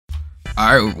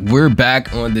Alright, we're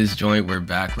back on this joint. We're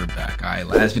back. Alright,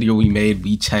 last video we made,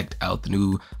 we checked out the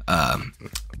new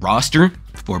roster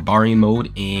for Barring mode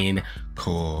in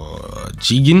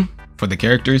Kojigen for the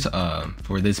characters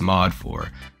for this mod for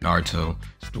Naruto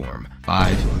Storm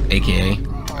 5, aka you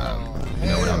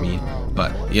know what I mean.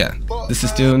 But yeah, this is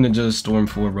still Ninja Storm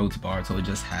 4 Road to Naruto. It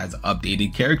just has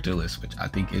updated character list, which I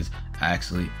think is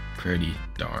actually pretty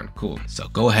darn cool. So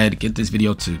go ahead, get this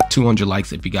video to 200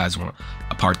 likes if you guys want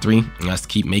a part 3, and let's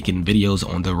keep making videos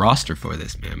on the roster for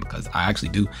this, man, because I actually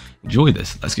do enjoy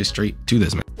this. Let's get straight to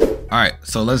this, man. All right,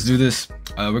 so let's do this.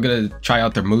 We're gonna try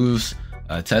out their moves,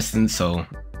 testing. So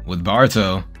with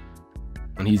Naruto,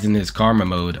 when he's in his karma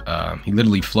mode, he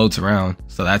literally floats around,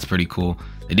 so that's pretty cool.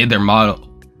 They did their model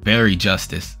very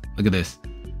justice. Look at this,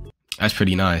 that's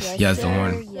pretty nice. He has the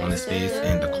horn on his face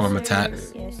and the karma tat.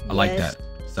 I like that.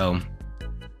 So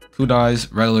kunais,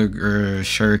 regular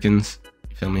shurikens,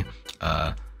 you feel me?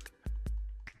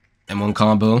 M1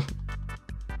 combo.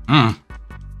 Look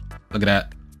at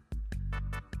that.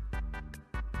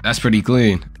 That's pretty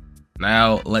clean.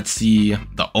 Now let's see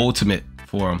the ultimate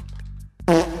for him.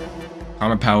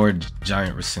 Karma powered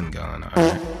giant Rasengan.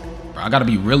 Alright. Bro, I gotta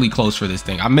be really close for this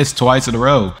thing. I missed twice in a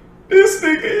row. This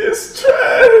nigga is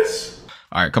trash.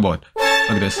 Alright, come on.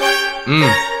 Look at this.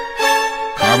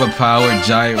 Karma powered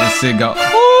giant Rasengan.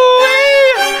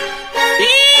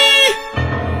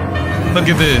 Look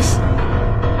at this.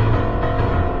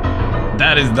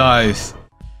 That is nice.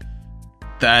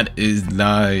 That is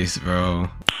nice, bro.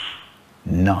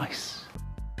 Nice.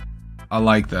 I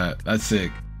like that. That's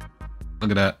sick. Look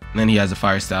at that. And then he has a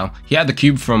fire style. He had the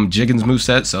cube from Jigen's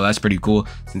moveset, so that's pretty cool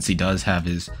since he does have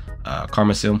his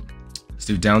karma seal. Let's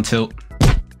do down tilt.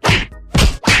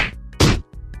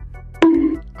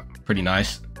 Pretty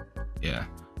nice. Yeah.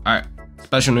 Alright.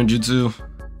 Special ninjutsu.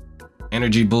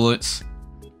 Energy bullets.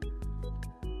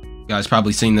 You guys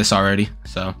probably seen this already,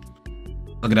 so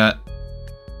look at that.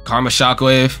 Karma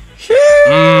shockwave.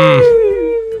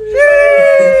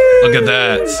 Look at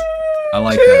that. I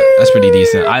like that. That's pretty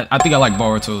decent. I think I like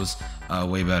Boruto's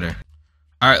way better.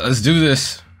 Alright, let's do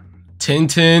this.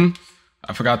 Tintin.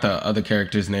 I forgot the other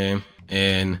character's name.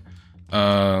 And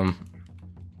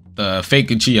the fake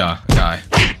Uchiha guy.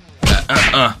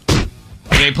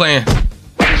 He ain't playing.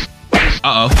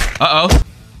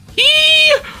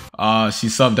 She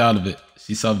subbed out of it.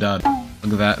 She subbed out.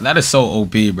 Look at that. That is so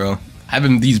OP, bro.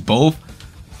 Having these both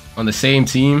on the same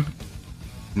team,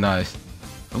 nice.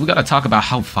 But we gotta talk about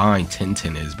how fine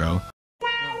Tintin is, bro.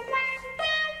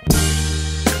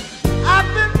 I've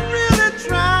been really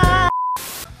trying.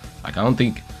 Like, I don't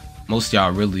think most of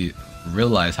y'all really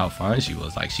realize how fine she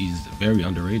was. Like, she's very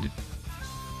underrated.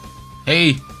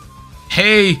 Hey.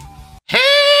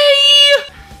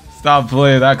 Stop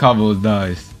playing. That combo was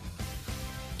nice.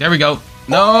 There we go.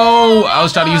 No, I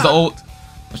was trying to use the ult.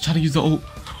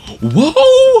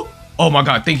 Whoa! Oh my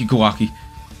god, thank you, Kawaki.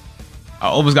 I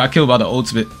almost got killed by the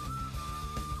ultimate.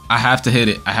 I have to hit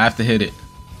it.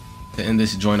 To end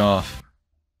this joint off.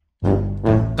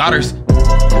 Got hers.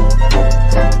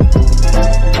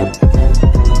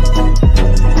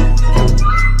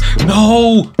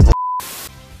 No!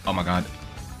 Oh my god.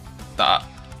 Stop,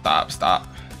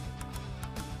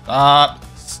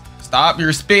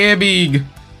 you're spamming.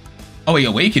 Oh wait,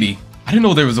 awakening. I didn't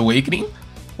know there was awakening.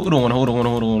 Hold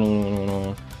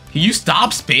on. Can you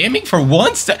stop spamming for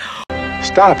 1 sec?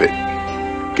 Stop it.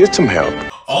 Get some help.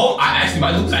 Oh, I actually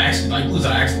might lose. Come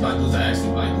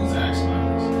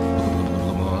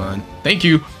on. Thank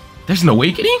you. There's an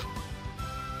awakening?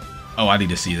 Oh, I need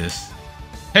to see this.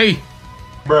 Hey.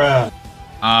 Bruh.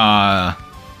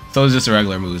 So it's just a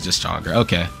regular move, it's just stronger.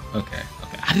 Okay.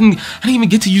 I didn't even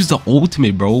get to use the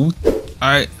ultimate, bro.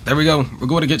 Alright, there we go. We're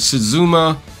going to get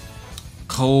Shizuma,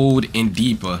 Code, and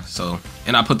Deepa. So,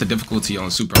 and I put the difficulty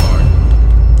on super hard.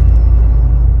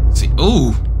 Let's see.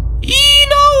 Ooh.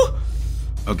 No.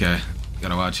 Okay.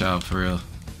 Gotta watch out for real.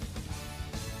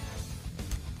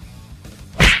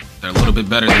 They're a little bit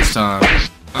better this time.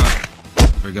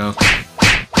 There we go.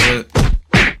 Good.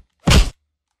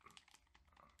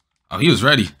 Oh, he was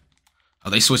ready. Oh,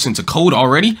 they switched into Code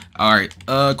already? Alright.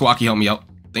 Kawaki, help me out.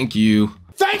 Thank you.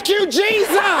 Thank you,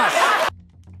 Jesus!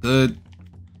 Good.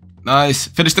 Nice.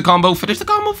 Finish the combo.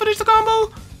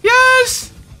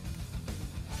 Yes!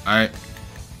 Alright.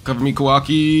 Cover me,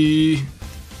 Kawaki.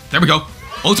 There we go.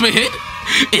 Ultimate hit.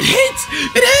 It hits!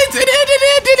 It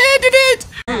hit!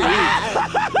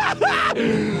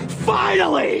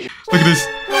 Finally! Look at this.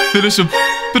 Finish him,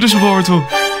 Naruto.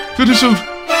 Finish him.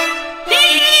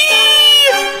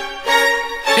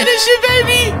 Finish it,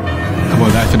 baby! Come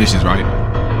on, that finishes right.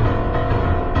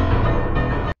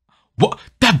 What?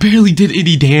 That That barely did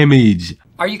any damage.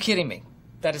 Are you kidding me?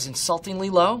 That is insultingly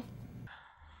low.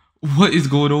 What is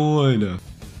going on?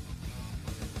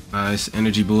 Nice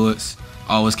energy bullets.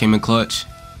 Always came in clutch.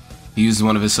 He uses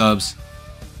one of his subs.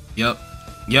 Yep.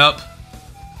 Nope.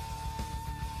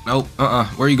 Where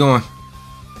are you going?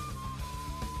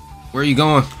 Where are you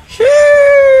going?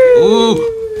 Ooh.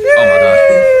 Oh my god.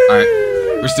 Alright.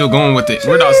 We're still going with it.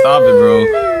 We're not stopping, bro.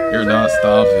 You're not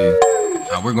stopping.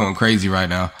 We're going crazy right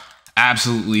now.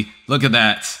 Absolutely. Look at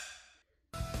that.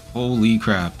 Holy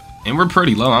crap. And we're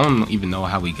pretty low. I don't even know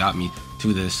how he got me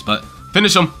to this, but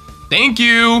finish him. Thank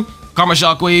you. Karma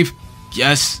Shockwave.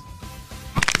 Yes.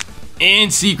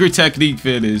 And secret technique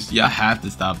finish. Y'all have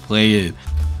to stop playing.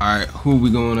 All right, who are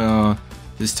we going on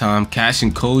this time? Cash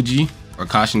and Koji, or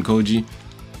Kash and Koji.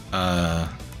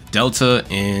 Delta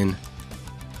and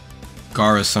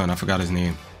Gaara's son. I forgot his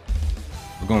name.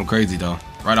 We're going crazy though.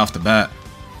 Right off the bat.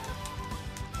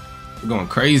 We're going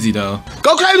crazy though.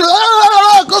 Go crazy!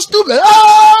 Ah! Go stupid!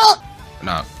 Ah!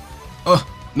 Nah. Oh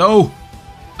no.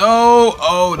 No.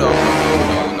 Oh no.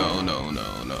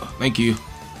 No. Thank you.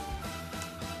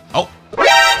 Oh.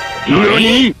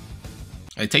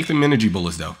 Hey, take them energy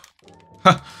bullets though.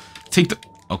 Take the.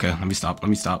 Okay, let me stop.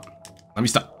 Okay,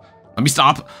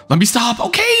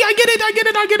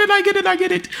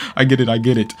 I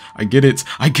get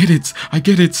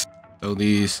it. So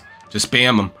these, just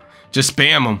spam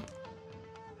them.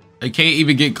 They can't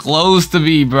even get close to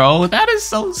me, bro. That is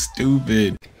so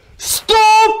stupid.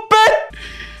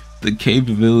 The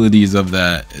capabilities of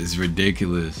that is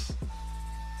ridiculous.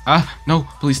 No,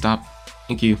 please stop.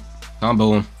 Thank you.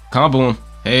 Combo him.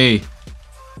 Hey.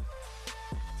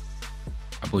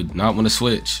 I would not want to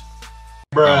switch.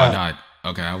 Bruh. Oh, I died.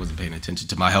 Okay, I wasn't paying attention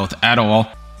to my health at all.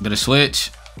 Better switch.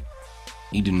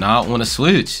 You do not want to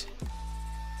switch.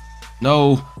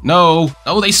 No,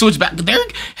 they switch back. They're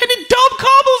hitting dumb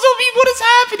combos on me. What is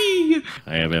happening?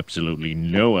 I have absolutely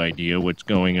no idea what's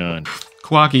going on.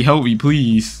 Quacky, help me,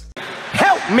 please.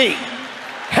 Help me!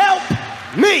 Help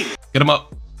me! Get him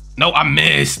up. No, I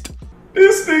missed.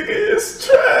 This nigga is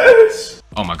trash.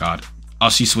 Oh my god. Oh,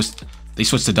 they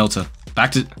switched to Delta.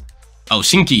 Back to, oh,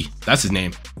 Shinky. That's his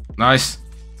name. Nice.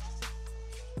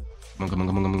 Come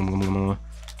on.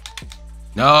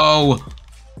 No.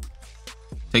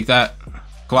 Take that.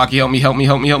 Kawaki, help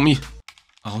me.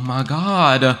 Oh my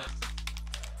god.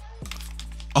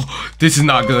 Oh, this is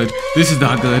not good. This is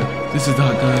not good.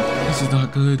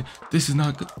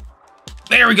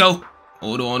 There we go.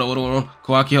 Hold on.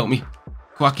 Kawaki, help me.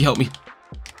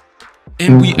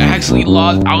 And we actually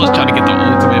lost. I was trying to get the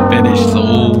ultimate finish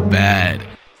so bad.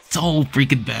 So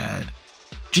freaking bad.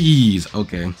 Jeez.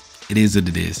 Okay. It is what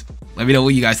it is. Let me know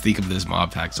what you guys think of this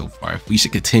mob pack so far. If we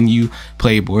should continue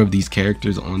playing more of these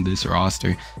characters on this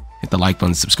roster, hit the like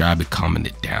button, subscribe, and comment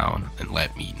it down, and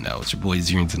let me know. It's your boy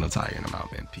XenoTy, and I'm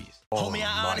out, man. Peace. Homie,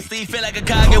 I honestly feel like a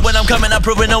Kage when I'm coming up,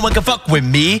 proving no one can fuck with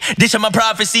me. This is my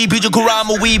prophecy, Pichu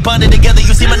Kurama, we bonded together,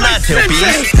 you see my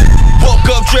non-tailpiece. Woke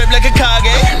up, drip like a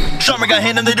Kage. Sharma got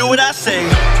hand and they do what I say.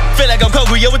 Feel like I'm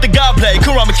Kaguya with the god play.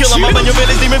 Kurama kill him, I'm on your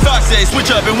village, demon fox say. Switch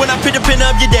up, and when I pin the pin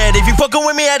up, you're dead. If you fucking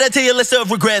with me, I tell you less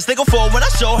of regrets. They go forward when I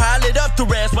show how I lit up the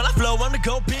rest. When I flow, I'm the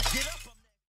go bitch.